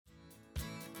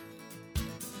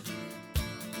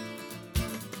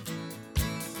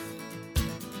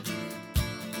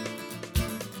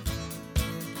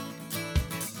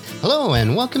Hello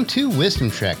and welcome to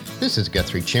Wisdom Trek. This is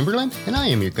Guthrie Chamberlain and I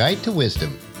am your guide to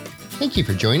wisdom. Thank you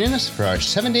for joining us for our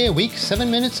 7-day-a-week,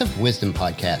 7 Minutes of Wisdom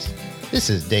podcast.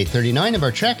 This is day 39 of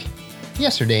our trek.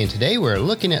 Yesterday and today we're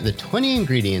looking at the 20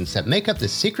 ingredients that make up the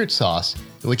secret sauce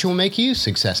which will make you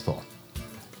successful.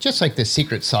 Just like the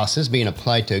secret sauces being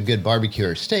applied to a good barbecue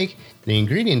or steak, the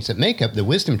ingredients that make up the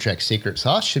Wisdom Trek secret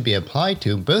sauce should be applied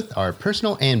to both our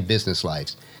personal and business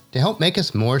lives to help make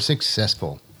us more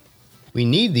successful. We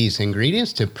need these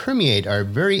ingredients to permeate our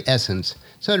very essence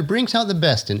so it brings out the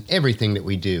best in everything that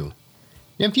we do.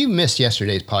 Now, if you missed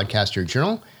yesterday's podcast or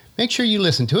journal, make sure you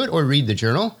listen to it or read the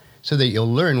journal so that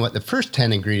you'll learn what the first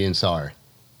 10 ingredients are.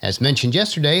 As mentioned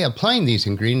yesterday, applying these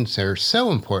ingredients are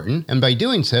so important, and by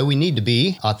doing so, we need to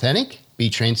be authentic, be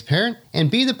transparent, and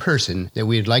be the person that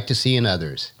we'd like to see in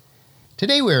others.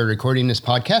 Today, we're recording this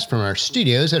podcast from our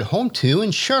studios at Home 2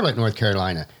 in Charlotte, North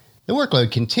Carolina. The workload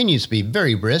continues to be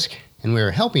very brisk, and we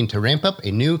are helping to ramp up a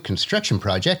new construction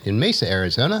project in Mesa,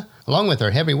 Arizona, along with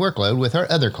our heavy workload with our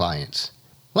other clients.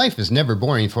 Life is never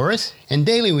boring for us, and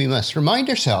daily we must remind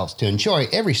ourselves to enjoy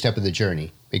every step of the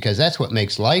journey, because that's what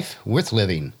makes life worth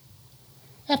living.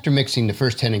 After mixing the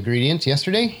first 10 ingredients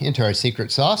yesterday into our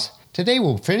secret sauce, today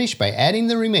we'll finish by adding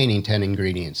the remaining 10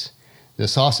 ingredients. The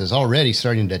sauce is already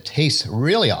starting to taste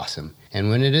really awesome,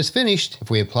 and when it is finished, if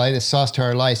we apply this sauce to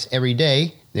our lives every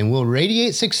day, then we'll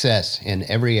radiate success in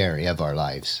every area of our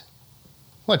lives.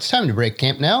 Well, it's time to break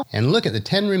camp now and look at the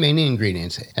 10 remaining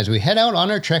ingredients as we head out on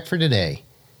our trek for today.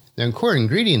 The core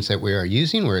ingredients that we are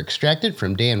using were extracted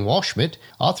from Dan Walschmidt,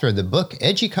 author of the book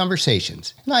Edgy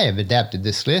Conversations, and I have adapted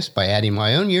this list by adding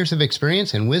my own years of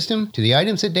experience and wisdom to the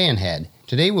items that Dan had.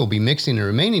 Today we'll be mixing the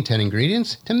remaining 10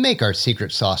 ingredients to make our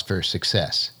secret sauce for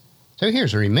success. So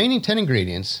here's the remaining 10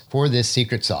 ingredients for this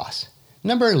secret sauce.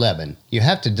 Number 11, you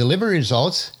have to deliver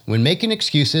results when making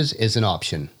excuses is an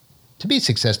option. To be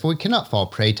successful, we cannot fall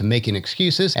prey to making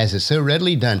excuses as is so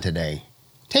readily done today.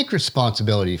 Take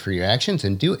responsibility for your actions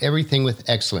and do everything with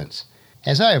excellence.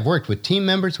 As I have worked with team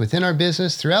members within our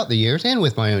business throughout the years and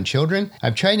with my own children,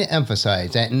 I've tried to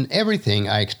emphasize that in everything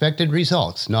I expected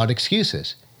results, not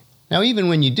excuses. Now, even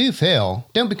when you do fail,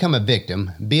 don't become a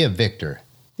victim, be a victor.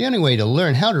 The only way to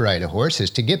learn how to ride a horse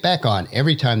is to get back on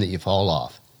every time that you fall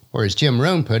off. Or as Jim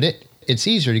Rohn put it, it's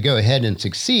easier to go ahead and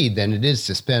succeed than it is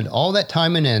to spend all that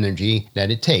time and energy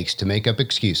that it takes to make up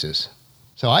excuses.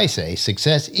 So I say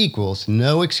success equals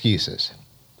no excuses.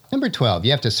 Number 12,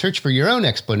 you have to search for your own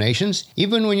explanations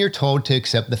even when you're told to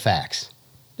accept the facts.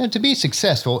 Now, to be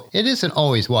successful, it isn't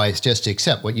always wise just to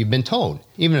accept what you've been told,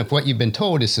 even if what you've been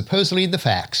told is supposedly the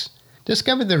facts.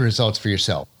 Discover the results for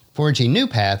yourself. Forge a new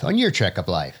path on your trek of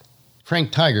life.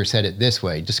 Frank Tiger said it this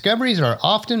way: discoveries are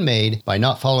often made by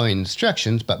not following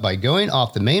instructions, but by going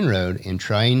off the main road and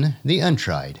trying the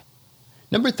untried.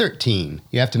 Number 13,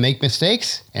 you have to make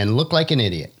mistakes and look like an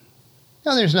idiot.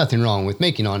 Now, there's nothing wrong with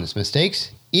making honest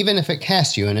mistakes, even if it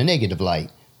casts you in a negative light.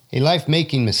 A life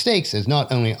making mistakes is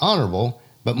not only honorable,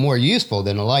 but more useful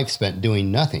than a life spent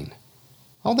doing nothing.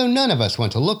 Although none of us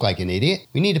want to look like an idiot,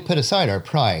 we need to put aside our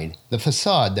pride, the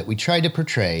facade that we try to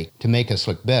portray to make us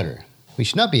look better. We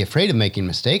should not be afraid of making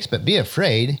mistakes, but be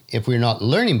afraid if we're not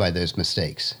learning by those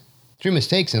mistakes. Through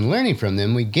mistakes and learning from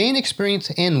them, we gain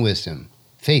experience and wisdom.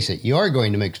 Face it, you are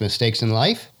going to make mistakes in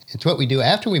life. It's what we do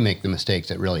after we make the mistakes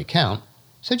that really count.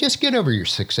 So just get over your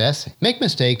success, make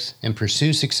mistakes, and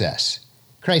pursue success.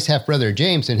 Christ's half-brother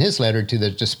James, in his letter to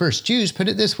the dispersed Jews, put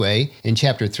it this way in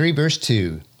chapter 3, verse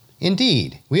 2.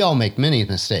 Indeed, we all make many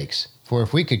mistakes, for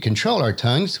if we could control our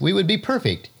tongues, we would be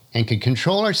perfect and could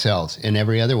control ourselves in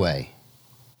every other way.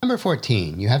 Number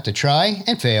 14, you have to try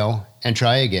and fail and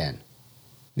try again.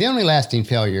 The only lasting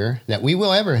failure that we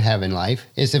will ever have in life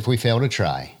is if we fail to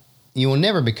try. You will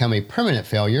never become a permanent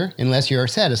failure unless you are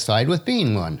satisfied with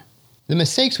being one. The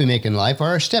mistakes we make in life are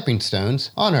our stepping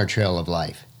stones on our trail of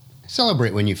life.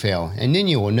 Celebrate when you fail, and then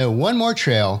you will know one more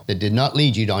trail that did not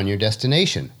lead you on your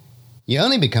destination. You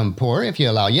only become poor if you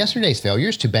allow yesterday's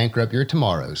failures to bankrupt your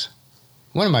tomorrows.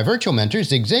 One of my virtual mentors,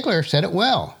 Zig Ziglar, said it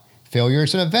well. Failure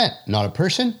is an event, not a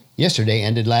person. Yesterday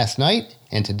ended last night,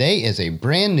 and today is a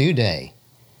brand new day.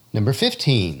 Number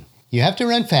 15, you have to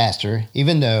run faster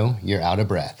even though you're out of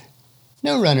breath.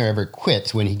 No runner ever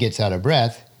quits when he gets out of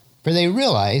breath, for they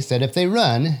realize that if they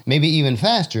run, maybe even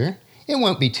faster, it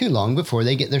won't be too long before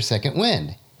they get their second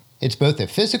wind. It's both a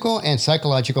physical and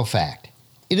psychological fact.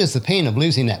 It is the pain of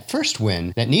losing that first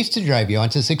wind that needs to drive you on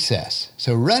to success,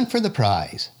 so run for the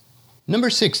prize.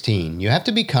 Number 16, you have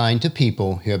to be kind to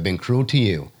people who have been cruel to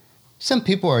you. Some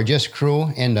people are just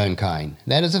cruel and unkind.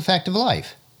 That is a fact of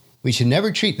life. We should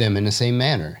never treat them in the same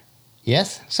manner.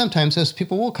 Yes, sometimes those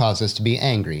people will cause us to be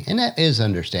angry, and that is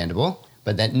understandable.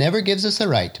 but that never gives us the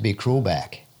right to be cruel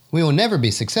back. We will never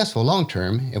be successful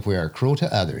long-term if we are cruel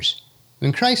to others.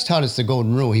 When Christ taught us the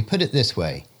golden rule, he put it this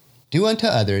way: do unto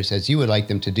others as you would like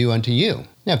them to do unto you.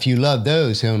 Now, if you love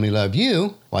those who only love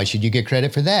you, why should you get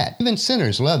credit for that? Even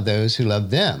sinners love those who love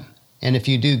them. And if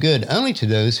you do good only to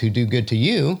those who do good to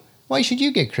you, why should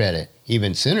you get credit?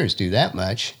 Even sinners do that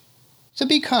much. So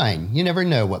be kind. You never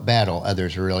know what battle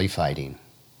others are really fighting.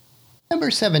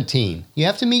 Number 17, you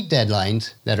have to meet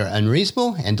deadlines that are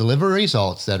unreasonable and deliver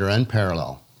results that are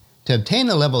unparalleled. To obtain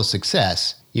a level of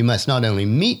success, you must not only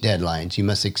meet deadlines, you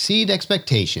must exceed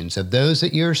expectations of those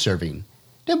that you are serving.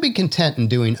 Don't be content in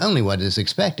doing only what is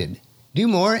expected. Do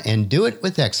more and do it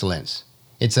with excellence.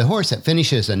 It's the horse that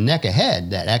finishes a neck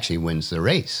ahead that actually wins the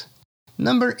race.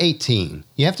 Number 18,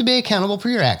 you have to be accountable for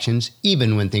your actions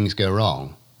even when things go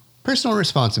wrong. Personal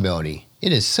responsibility.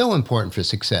 It is so important for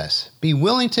success. Be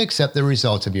willing to accept the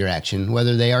results of your action,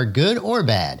 whether they are good or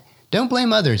bad. Don't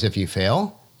blame others if you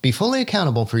fail. Be fully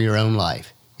accountable for your own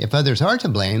life. If others are to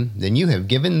blame, then you have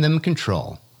given them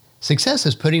control. Success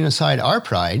is putting aside our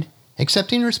pride,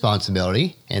 accepting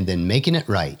responsibility, and then making it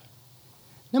right.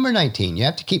 Number 19, you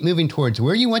have to keep moving towards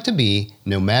where you want to be,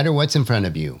 no matter what's in front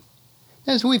of you.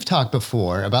 As we've talked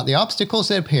before about the obstacles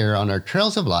that appear on our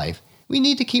trails of life, we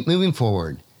need to keep moving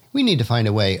forward. We need to find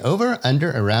a way over,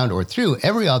 under, around, or through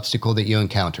every obstacle that you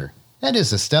encounter. That is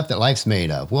the stuff that life's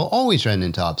made of. We'll always run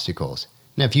into obstacles.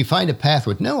 Now, if you find a path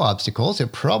with no obstacles,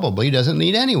 it probably doesn't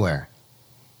lead anywhere.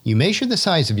 You measure the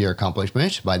size of your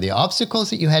accomplishments by the obstacles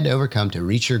that you had to overcome to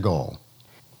reach your goal.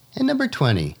 And number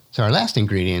 20, so our last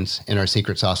ingredients in our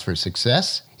secret sauce for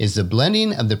success is the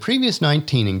blending of the previous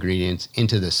 19 ingredients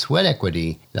into the sweat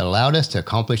equity that allowed us to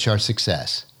accomplish our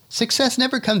success. Success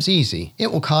never comes easy.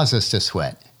 It will cause us to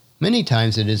sweat. Many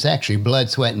times it is actually blood,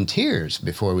 sweat, and tears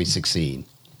before we succeed.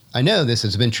 I know this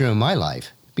has been true in my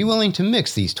life. Be willing to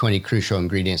mix these 20 crucial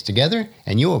ingredients together,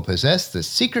 and you will possess the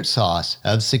secret sauce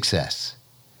of success.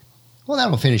 Well,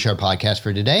 that'll finish our podcast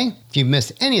for today. If you've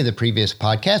missed any of the previous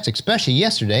podcasts, especially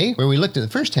yesterday, where we looked at the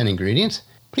first 10 ingredients,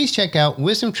 please check out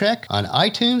Wisdom Trek on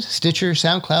iTunes, Stitcher,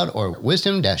 SoundCloud, or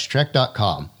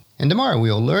wisdom-trek.com. And tomorrow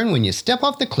we will learn when you step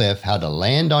off the cliff how to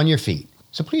land on your feet.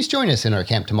 So please join us in our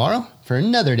camp tomorrow for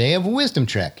another day of Wisdom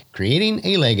Trek, creating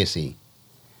a legacy.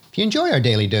 If you enjoy our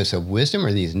daily dose of wisdom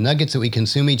or these nuggets that we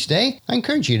consume each day, I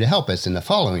encourage you to help us in the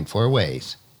following 4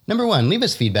 ways. Number 1, leave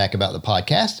us feedback about the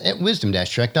podcast at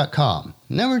wisdom-trek.com.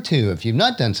 Number 2, if you've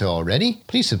not done so already,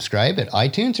 please subscribe at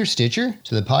iTunes or Stitcher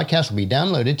so the podcast will be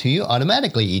downloaded to you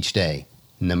automatically each day.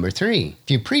 Number 3,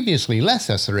 if you previously left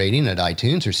us a rating at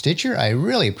iTunes or Stitcher, I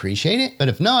really appreciate it, but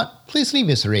if not, please leave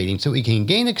us a rating so we can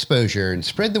gain exposure and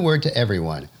spread the word to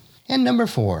everyone. And number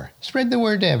 4, spread the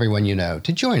word to everyone you know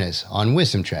to join us on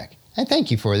Wisdom Trek. I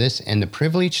thank you for this and the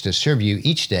privilege to serve you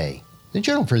each day. The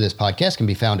journal for this podcast can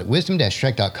be found at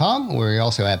wisdom-trek.com, where we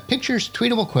also have pictures,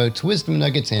 tweetable quotes, wisdom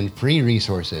nuggets, and free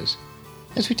resources.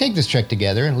 As we take this trek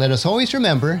together, let us always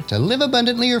remember to live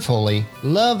abundantly or fully,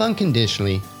 love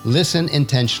unconditionally, listen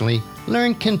intentionally,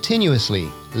 learn continuously,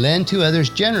 lend to others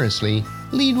generously,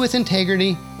 lead with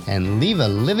integrity, and leave a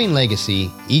living legacy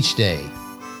each day.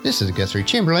 This is Guthrie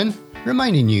Chamberlain,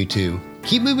 reminding you to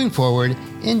keep moving forward,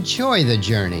 enjoy the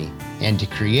journey, and to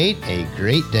create a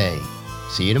great day.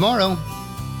 See you tomorrow.